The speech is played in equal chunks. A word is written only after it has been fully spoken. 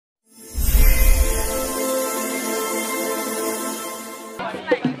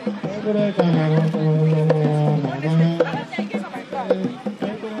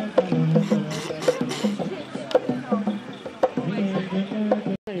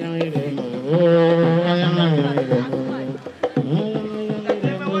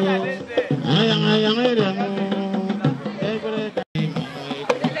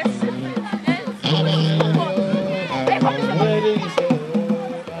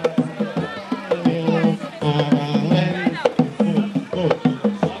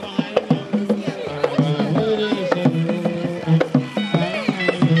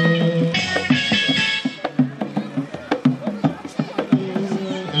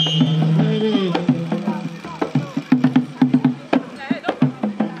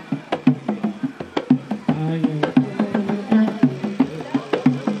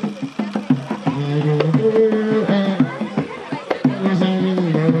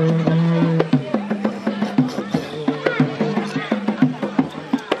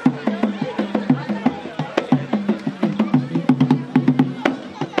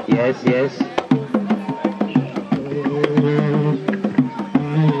Yes.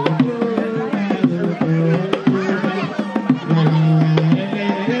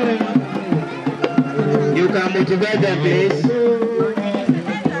 You can motivate them, please.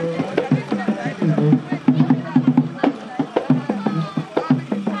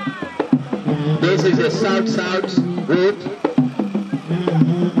 This is a south-south route.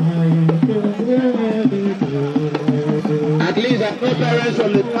 At least no parents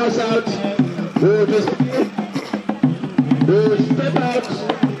from the south will step out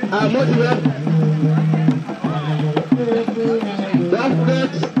and motivate. Don't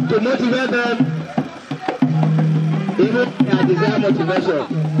forget to motivate them, even if they desire motivation.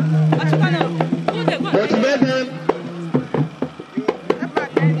 Motivate them.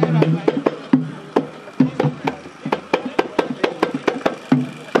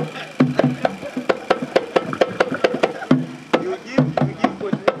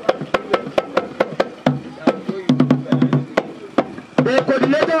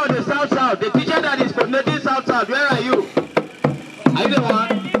 The teacher that is coordinating South-South, where are you? Are you the one?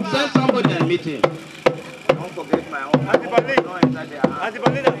 Send somebody and meet him. Don't forget my own.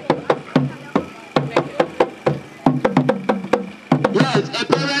 Yes, a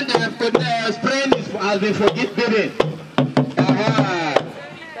parent that sprain has been forgiven.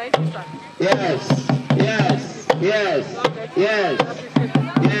 Yes.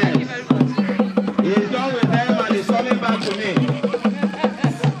 He's done with them and he's coming back to me.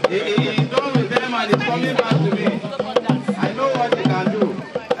 He's done with them and he's coming back to me. I know what he can do.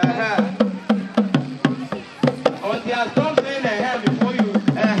 Until I stop saying before you.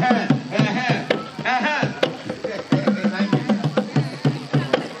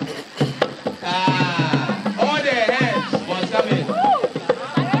 All the hands must come in.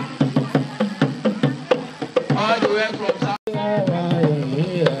 All the way from South.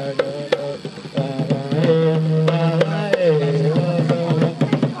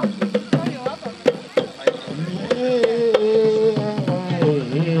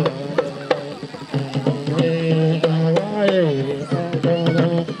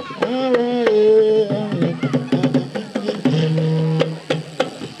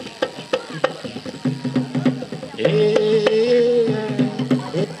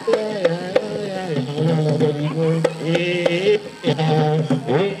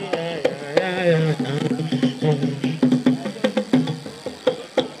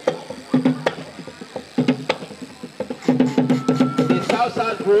 The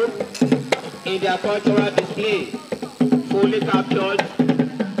South group in their cultural display, fully captured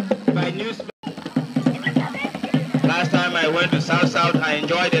by newspapers. Last time I went to South, I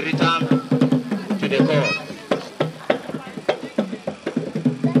enjoyed the rhythm to the core.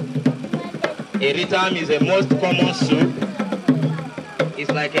 A rhythm is the most common soup.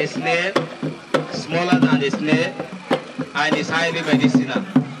 It's like a snare, smaller than the snare, and it's highly medicinal.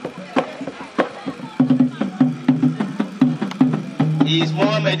 It is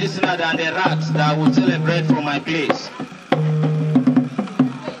more medicinal than the rats that will celebrate from my place.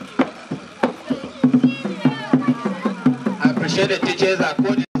 I appreciate the teachers and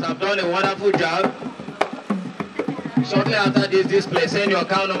coaches have done a wonderful job. Shortly after this display, send your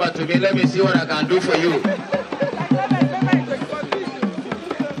account number to me. Let me see what I can do for you.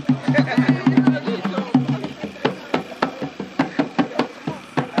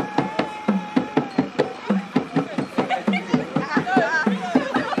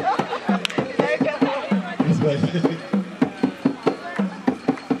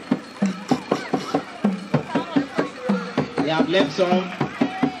 They have left some.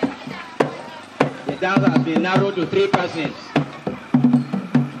 The dance has been narrowed to 3 persons.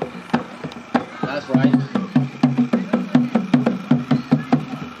 That's right.